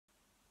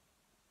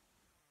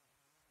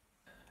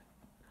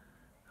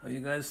How you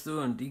guys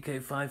doing?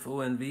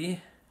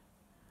 DK5ONV.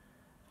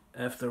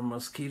 After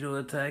mosquito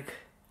attack,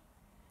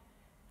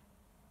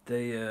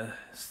 they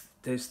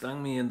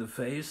stung me in the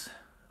face,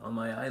 on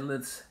my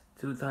eyelids,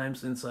 2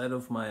 times inside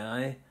of my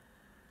eye,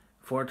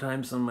 4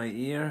 times on my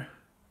ear,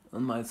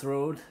 on my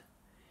throat.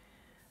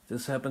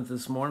 This happened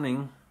this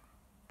morning,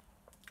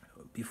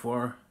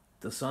 before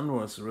the sun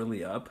was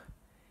really up,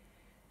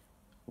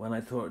 when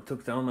I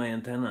took down my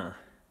antenna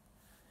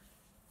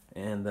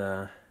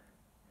and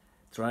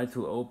tried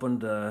to open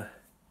the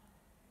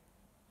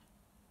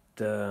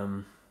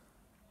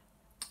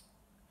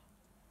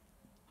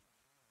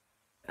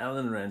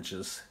Allen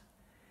wrenches.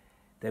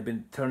 They've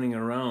been turning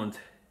around.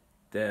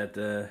 That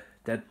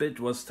bit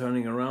was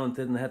turning around,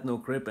 didn't have no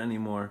grip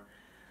anymore,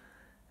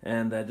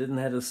 and I didn't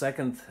have a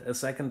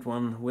second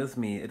one with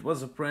me. It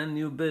was a brand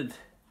new bit,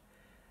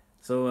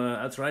 so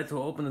I tried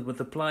to open it with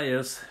the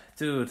pliers.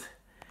 Dude,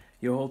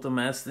 you hold the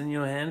mast in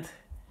your hand,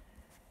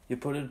 you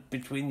put it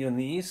between your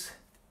knees,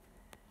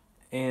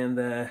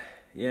 and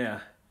yeah.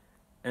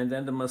 And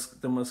then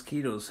the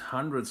mosquitoes,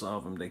 hundreds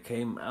of them, they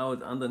came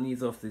out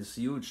underneath of these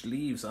huge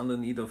leaves,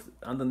 underneath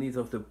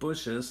of the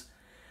bushes,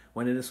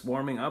 when it is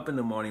warming up in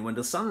the morning. When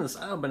the sun is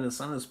up and the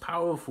sun is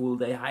powerful,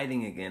 they're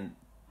hiding again.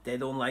 They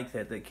don't like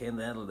that, they can't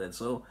handle that.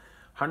 So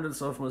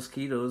hundreds of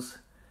mosquitoes,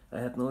 I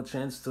had no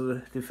chance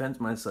to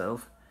defend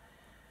myself.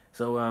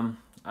 So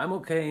I'm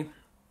okay.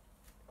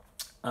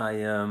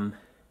 I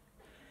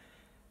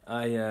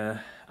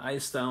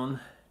iced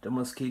down the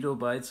mosquito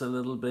bites a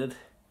little bit.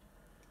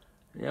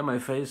 Yeah, my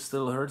face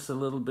still hurts a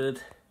little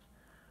bit,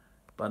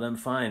 but I'm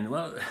fine.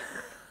 Well,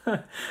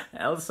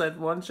 Al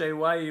said one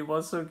JY, he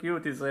was so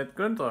cute. He said,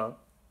 "Guenter,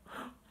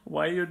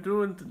 why you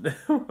doing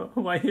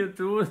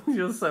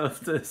yourself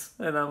this?"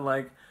 And I'm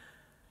like,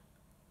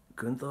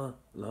 Guenter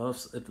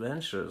loves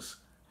adventures,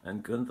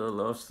 and Guenter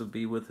loves to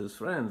be with his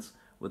friends,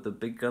 with the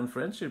Big Gun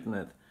Friendship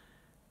Net.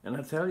 And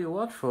I tell you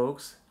what,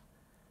 folks,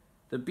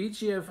 the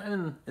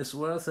BGFN is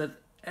worth it.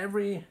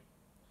 Every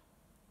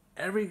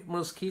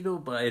mosquito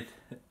bite.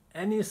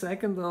 Any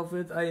second of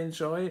it I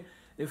enjoy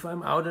if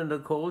I'm out in the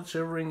cold,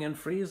 shivering and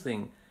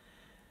freezing.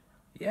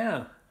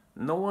 Yeah,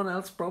 no one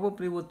else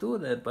probably would do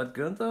that, but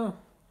Guenter,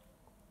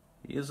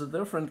 he is a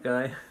different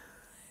guy.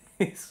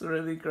 He's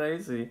really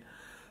crazy.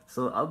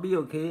 So I'll be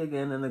okay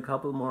again in a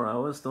couple more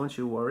hours, don't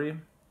you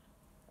worry.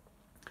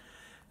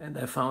 And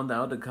I found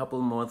out a couple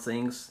more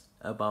things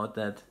about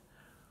that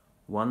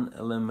one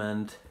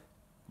element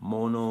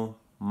mono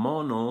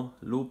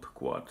loop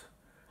quad.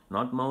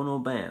 Not mono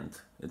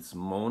band, it's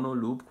mono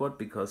loop quad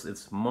because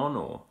it's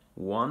mono,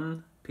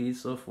 one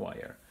piece of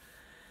wire.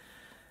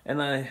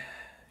 And I'm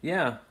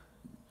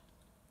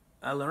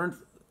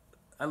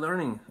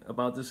learning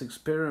about this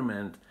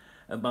experiment,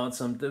 about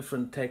some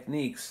different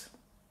techniques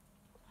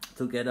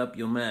to get up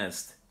your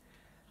mast.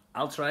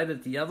 I'll try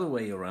it the other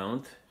way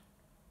around,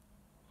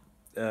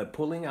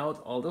 pulling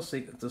out all the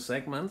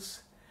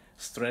segments,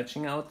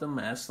 stretching out the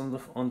mast on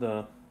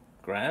the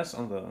grass,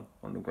 on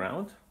the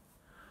ground,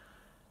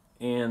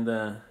 and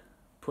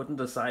putting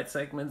the side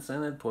segments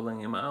in it,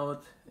 pulling him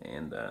out,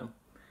 and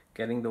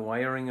getting the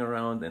wiring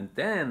around, and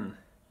then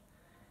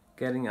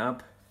getting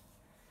up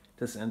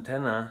this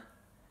antenna.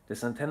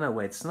 This antenna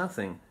weighs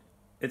nothing.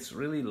 It's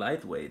really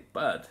lightweight,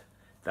 but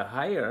the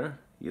higher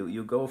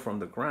you go from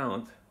the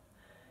ground,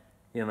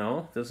 you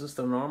know, this is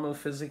the normal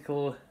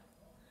physical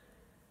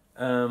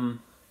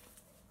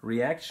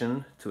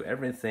reaction to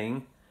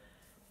everything.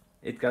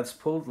 It gets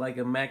pulled like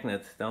a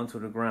magnet down to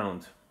the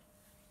ground.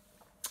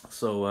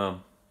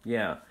 So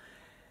yeah,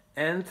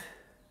 and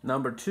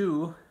number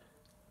 2,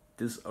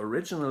 this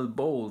original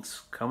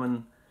bolts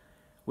coming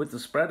with the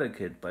spreader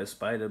kit by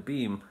Spider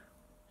Beam.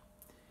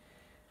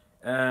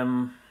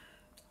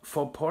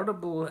 For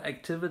portable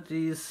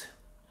activities,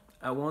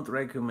 I won't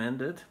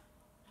recommend it,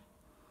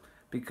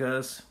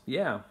 because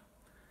yeah,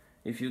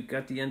 if you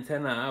got the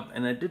antenna up,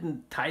 and I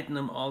didn't tighten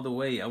them all the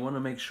way, I want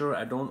to make sure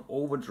I don't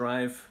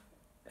overdrive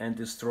and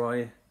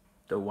destroy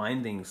the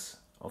windings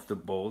of the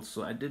bolts,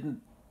 so I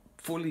didn't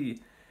fully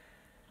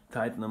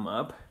tighten them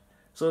up.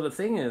 So the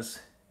thing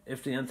is,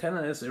 if the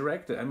antenna is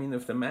erected, I mean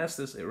if the mast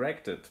is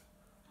erected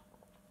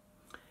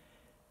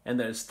and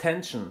there's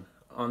tension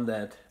on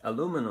that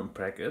aluminum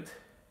bracket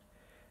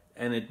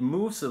and it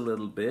moves a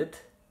little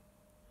bit,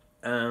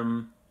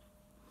 then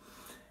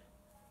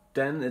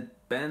it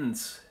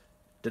bends.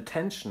 The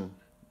tension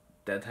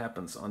that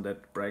happens on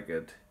that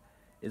bracket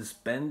is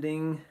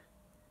bending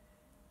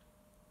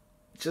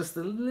just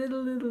a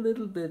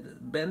little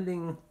bit,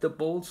 bending the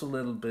bolts a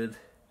little bit.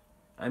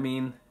 I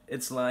mean,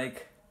 it's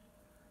like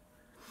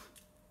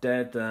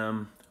that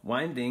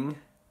winding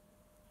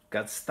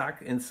got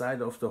stuck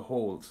inside of the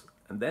holes,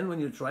 and then when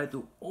you try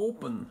to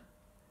open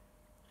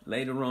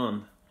later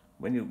on,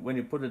 when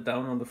you put it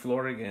down on the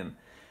floor again,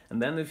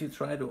 and then if you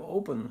try to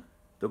open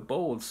the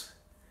bolts,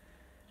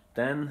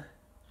 then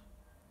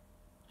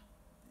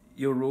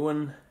you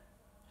ruin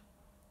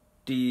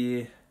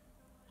the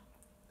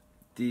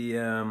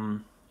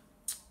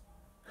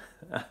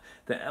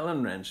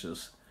Allen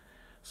wrenches.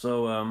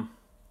 So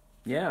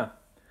yeah,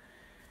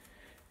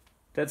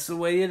 That's the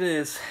way it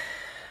is.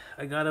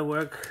 I gotta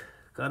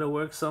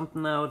work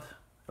something out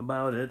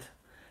about it.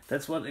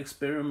 That's what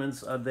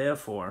experiments are there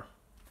for.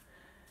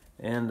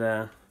 And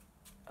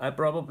I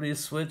probably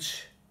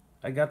switch.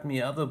 I got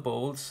me other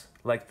bowls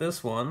like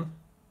this one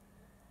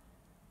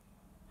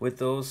with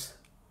those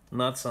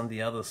nuts on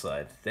the other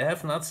side. They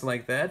have nuts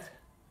like that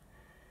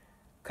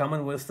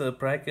coming with the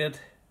bracket,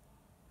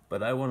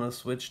 but I want to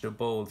switch the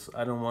bowls.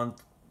 I don't want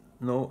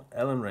no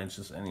Allen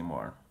wrenches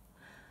anymore.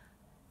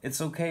 It's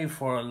okay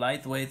for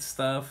lightweight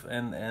stuff,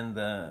 and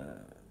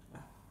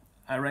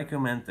I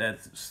recommend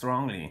that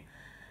strongly.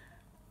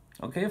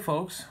 Okay,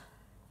 folks,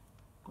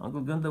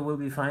 Uncle Guenter will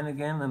be fine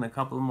again in a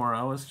couple more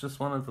hours. Just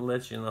wanted to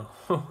let you know.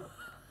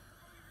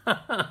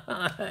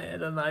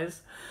 I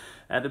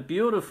had a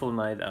beautiful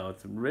night out,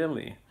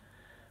 really.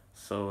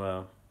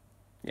 So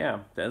yeah,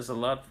 there's a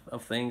lot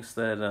of things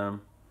that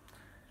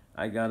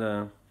I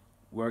gotta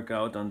work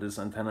out on this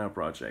antenna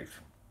project.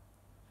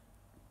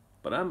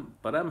 But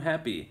I'm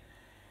happy.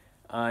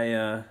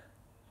 I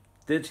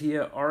did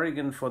hear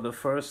Oregon for the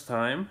first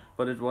time,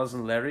 but it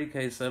wasn't Larry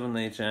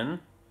K7HN.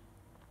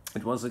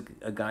 It was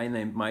a guy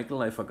named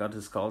Michael. I forgot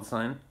his call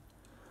sign.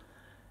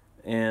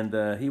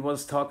 And he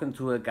was talking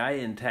to a guy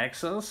in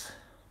Texas.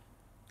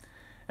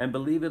 And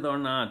believe it or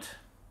not,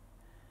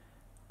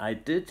 I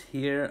did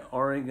hear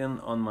Oregon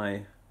on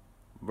my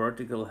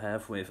vertical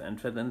half-wave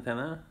end-fed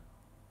antenna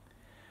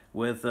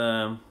with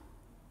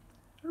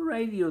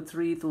radio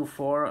 3 to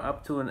 4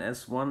 up to an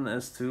S1,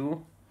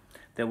 S2.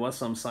 There was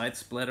some side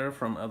splatter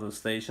from other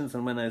stations,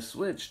 and when I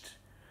switched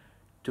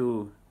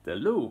to the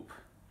loop,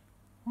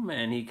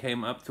 man, he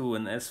came up to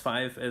an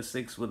S5,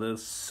 S6 with a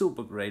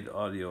super great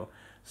audio,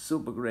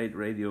 super great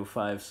radio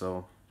 5,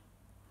 so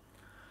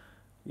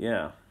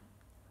yeah.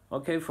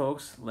 Okay,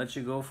 folks, let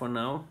you go for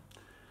now.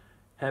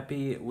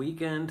 Happy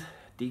weekend,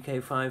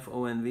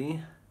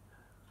 DK5ONV.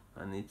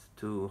 I need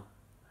to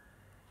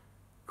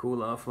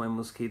cool off my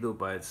mosquito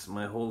bites.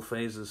 My whole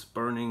face is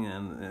burning,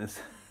 and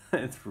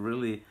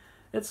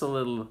it's a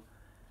little,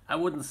 I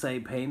wouldn't say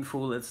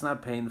painful. It's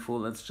not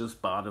painful, it's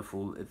just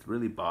bothersful. It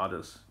really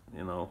bothers,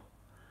 you know.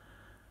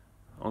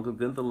 Uncle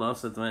Guenter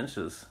loves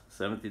adventures.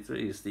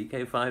 73 is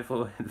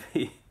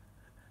DK5ONV.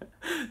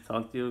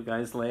 Talk to you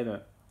guys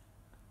later.